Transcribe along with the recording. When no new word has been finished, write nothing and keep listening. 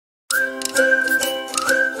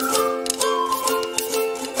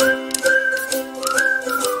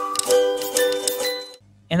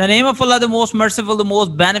In the name of Allah, the most merciful, the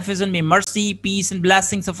most beneficent, may mercy, peace, and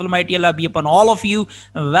blessings of Almighty Allah be upon all of you.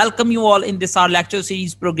 Welcome you all in this our lecture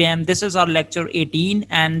series program. This is our lecture 18,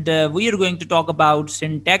 and we are going to talk about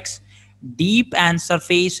syntax, deep and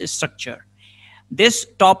surface structure. This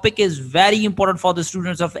topic is very important for the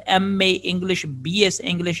students of MA English, BS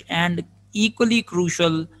English, and equally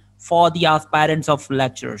crucial for the aspirants of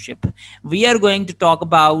lecturership. We are going to talk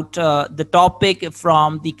about the topic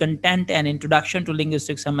from the content and introduction to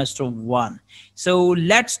linguistics semester 1. So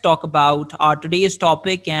let's talk about our today's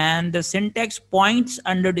topic and the syntax points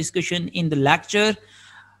under discussion in the lecture.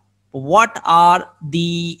 What are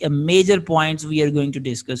the major points we are going to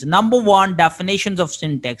discuss? Number one, definitions of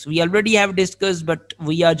syntax. We already have discussed, but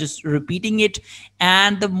we are just repeating it.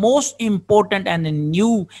 And the most important and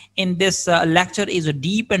new in this lecture is a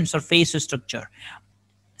deep and surface structure.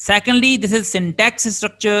 Secondly, this is syntax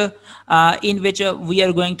structure in which we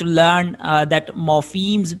are going to learn that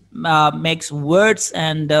morphemes makes words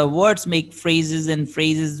and words make phrases and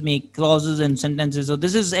phrases make clauses and sentences. So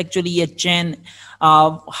this is actually a chain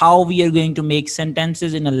of how we are going to make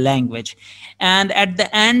sentences in a language. And at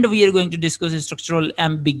the end, we are going to discuss structural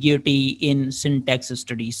ambiguity in syntax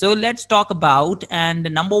study. So let's talk about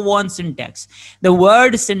and number one, syntax. The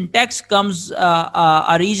word syntax comes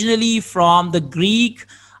originally from the Greek,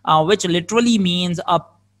 which literally means a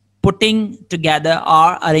putting together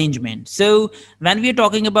or arrangement. So when we are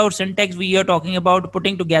talking about syntax, we are talking about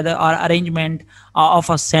putting together or arrangement of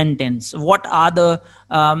a sentence. What are the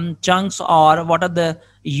chunks or what are the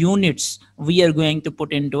units we are going to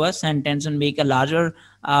put into a sentence and make a larger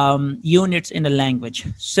units in a language.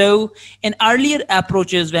 So in earlier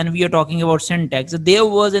approaches, when we are talking about syntax, there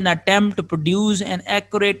was an attempt to produce an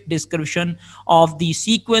accurate description of the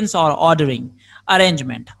sequence or ordering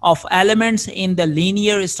arrangement of elements in the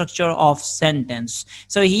linear structure of sentence.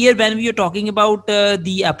 So here when we are talking about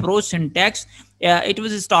the approach syntax, it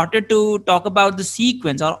was started to talk about the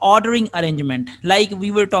sequence or ordering arrangement, like we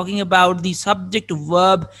were talking about the subject,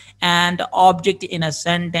 verb, and object in a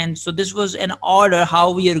sentence. So this was an order how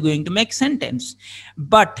we are going to make sentence.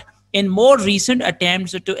 But in more recent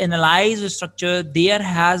attempts to analyze the structure, there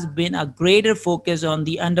has been a greater focus on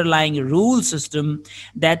the underlying rule system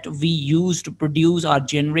that we use to produce or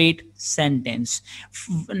generate sentence.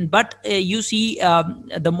 But you see,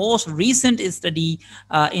 the most recent study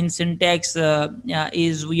in syntax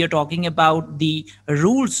is we are talking about the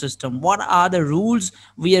rule system. What are the rules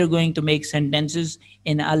we are going to make sentences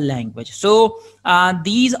in a language? So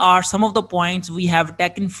these are some of the points we have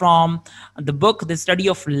taken from the book, The Study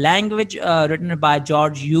of Language, written by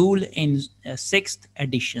George Yule in 6th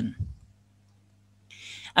edition.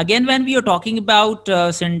 Again, when we are talking about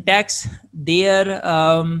syntax,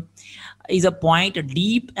 there is a point,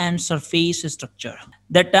 deep and surface structure.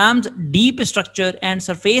 The terms deep structure and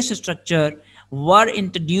surface structure were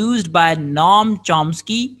introduced by Noam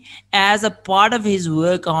Chomsky as a part of his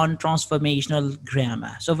work on transformational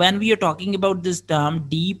grammar. So when we are talking about this term,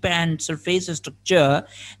 deep and surface structure,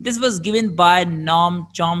 this was given by Noam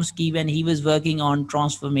Chomsky when he was working on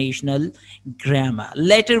transformational grammar.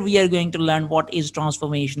 Later, we are going to learn what is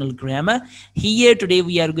transformational grammar. Here today,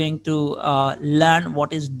 we are going to learn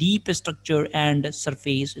what is deep structure and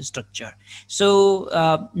surface structure. So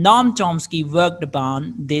Noam Chomsky worked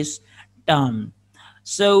upon this term.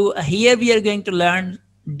 So here we are going to learn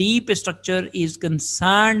deep structure is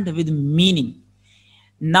concerned with meaning,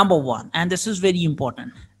 number one, and this is very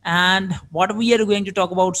important. And what we are going to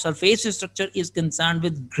talk about surface structure is concerned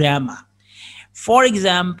with grammar. For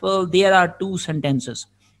example, there are two sentences.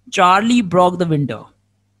 Charlie broke the window.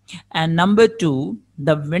 And number two,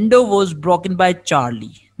 the window was broken by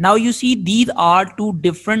Charlie. Now you see, these are two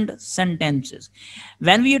different sentences.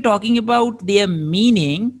 When we are talking about their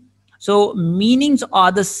meaning, so meanings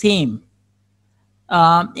are the same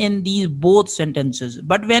in these both sentences.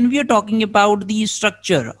 But when we are talking about the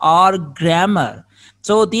structure or grammar,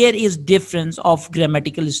 so there is difference of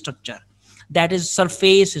grammatical structure. That is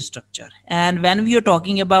surface structure. And when we are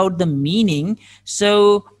talking about the meaning,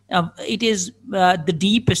 so it is the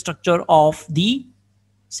deep structure of the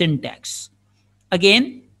syntax.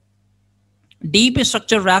 Again, deep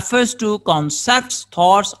structure refers to concepts,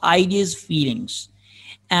 thoughts, ideas, feelings.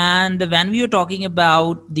 And when we are talking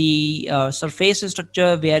about the surface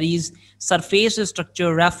structure, whereas surface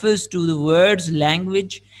structure refers to the words,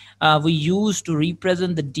 language we use to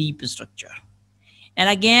represent the deep structure. And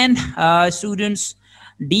again, students,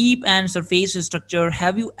 Deep and surface structure.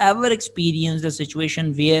 Have you ever experienced a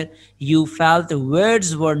situation where you felt the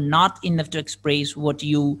words were not enough to express what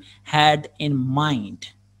you had in mind?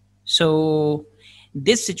 So,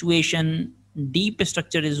 this situation, deep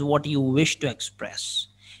structure is what you wish to express,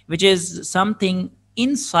 which is something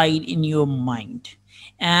inside in your mind.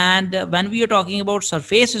 And when we are talking about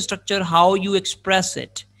surface structure, how you express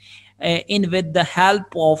it in with the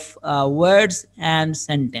help of words and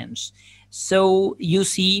sentence. So you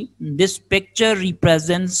see this picture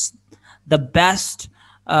represents the best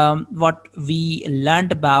what we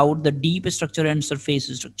learned about the deep structure and surface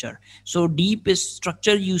structure. So deep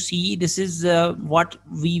structure, you see, this is what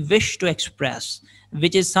we wish to express,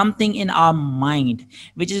 which is something in our mind,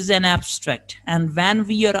 which is an abstract. And when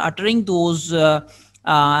we are uttering those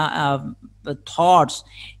thoughts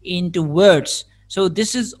into words, so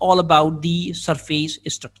this is all about the surface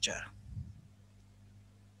structure.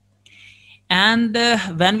 And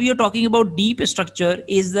when we are talking about deep structure,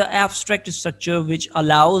 is the abstract structure which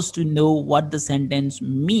allows to know what the sentence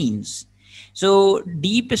means. So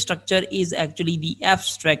deep structure is actually the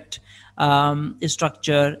abstract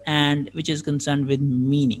structure and which is concerned with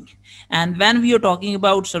meaning. And when we are talking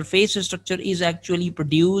about surface structure, is actually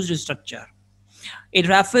produced structure. It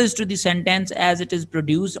refers to the sentence as it is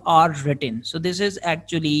produced or written. So this is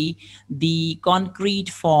actually the concrete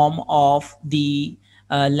form of the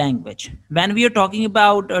language. When we are talking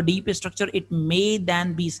about a deep structure, it may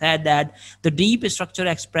then be said that the deep structure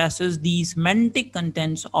expresses the semantic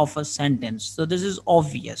contents of a sentence. So this is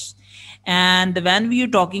obvious. And when we are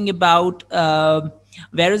talking about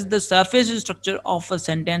whereas the surface structure of a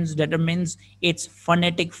sentence determines its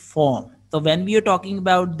phonetic form. So when we are talking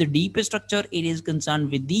about the deep structure, it is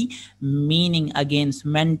concerned with the meaning, again,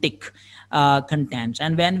 semantic contents.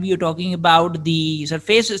 And when we are talking about the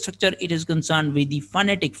surface structure, it is concerned with the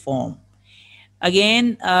phonetic form.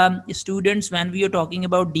 Again, students, when we are talking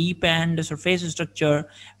about deep and surface structure,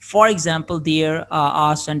 for example, there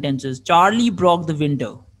are sentences. Charlie broke the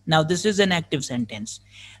window. Now, this is an active sentence.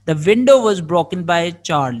 The window was broken by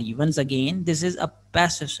Charlie. Once again, this is a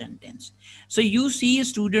passive sentence. So you see,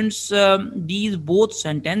 students, these both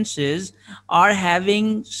sentences are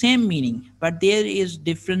having same meaning, but there is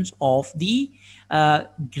difference of the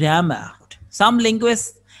grammar. Some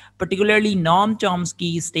linguists, particularly Noam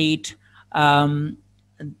Chomsky, state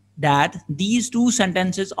that these two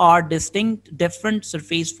sentences are distinct, different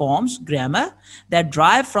surface forms, grammar, that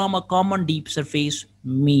derive from a common deep surface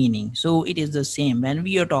meaning. So it is the same. When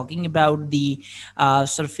we are talking about the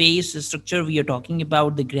surface structure, we are talking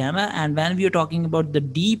about the grammar. And when we are talking about the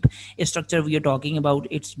deep structure, we are talking about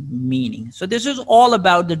its meaning. So this is all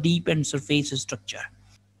about the deep and surface structure.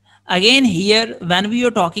 Again, here, when we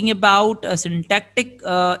are talking about syntactic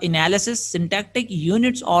analysis, syntactic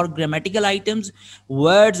units or grammatical items,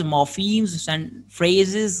 words, morphemes,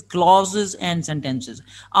 phrases, clauses, and sentences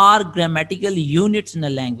are grammatical units in a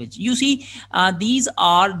language. You see, these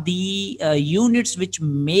are the units which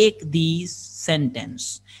make the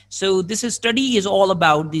sentence. So this study is all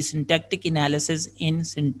about the syntactic analysis in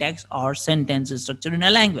syntax or sentence structure in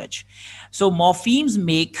a language. So morphemes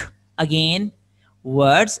make, again,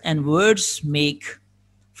 words, and words make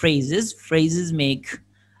phrases, phrases make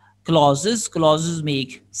clauses, clauses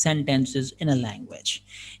make sentences in a language.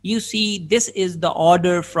 You see, this is the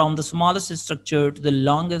order from the smallest structure to the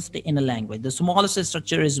longest in a language. The smallest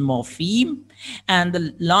structure is morpheme, and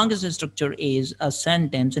the longest structure is a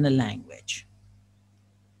sentence in a language.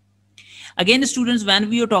 Again, students, when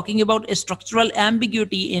we are talking about a structural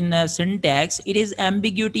ambiguity in syntax, it is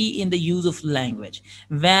ambiguity in the use of language.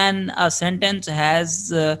 When a sentence has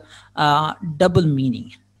double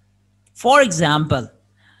meaning. For example,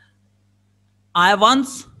 I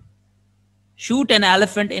once shoot an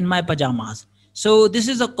elephant in my pajamas. So this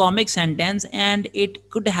is a comic sentence and it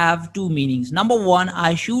could have two meanings. Number one,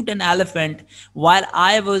 I shoot an elephant while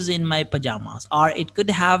I was in my pajamas. Or it could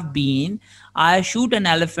have been, I shoot an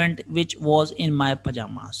elephant which was in my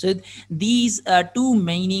pajamas. So these two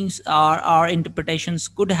meanings are interpretations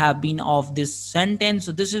could have been of this sentence.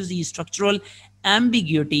 So this is the structural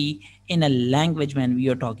ambiguity in a language when we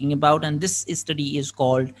are talking about, and this study is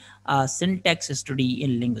called syntax study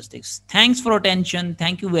in linguistics. Thanks for attention.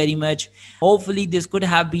 Thank you very much. Hopefully this could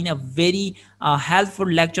have been a very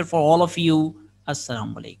helpful lecture for all of you.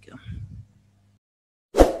 Assalamu alaikum.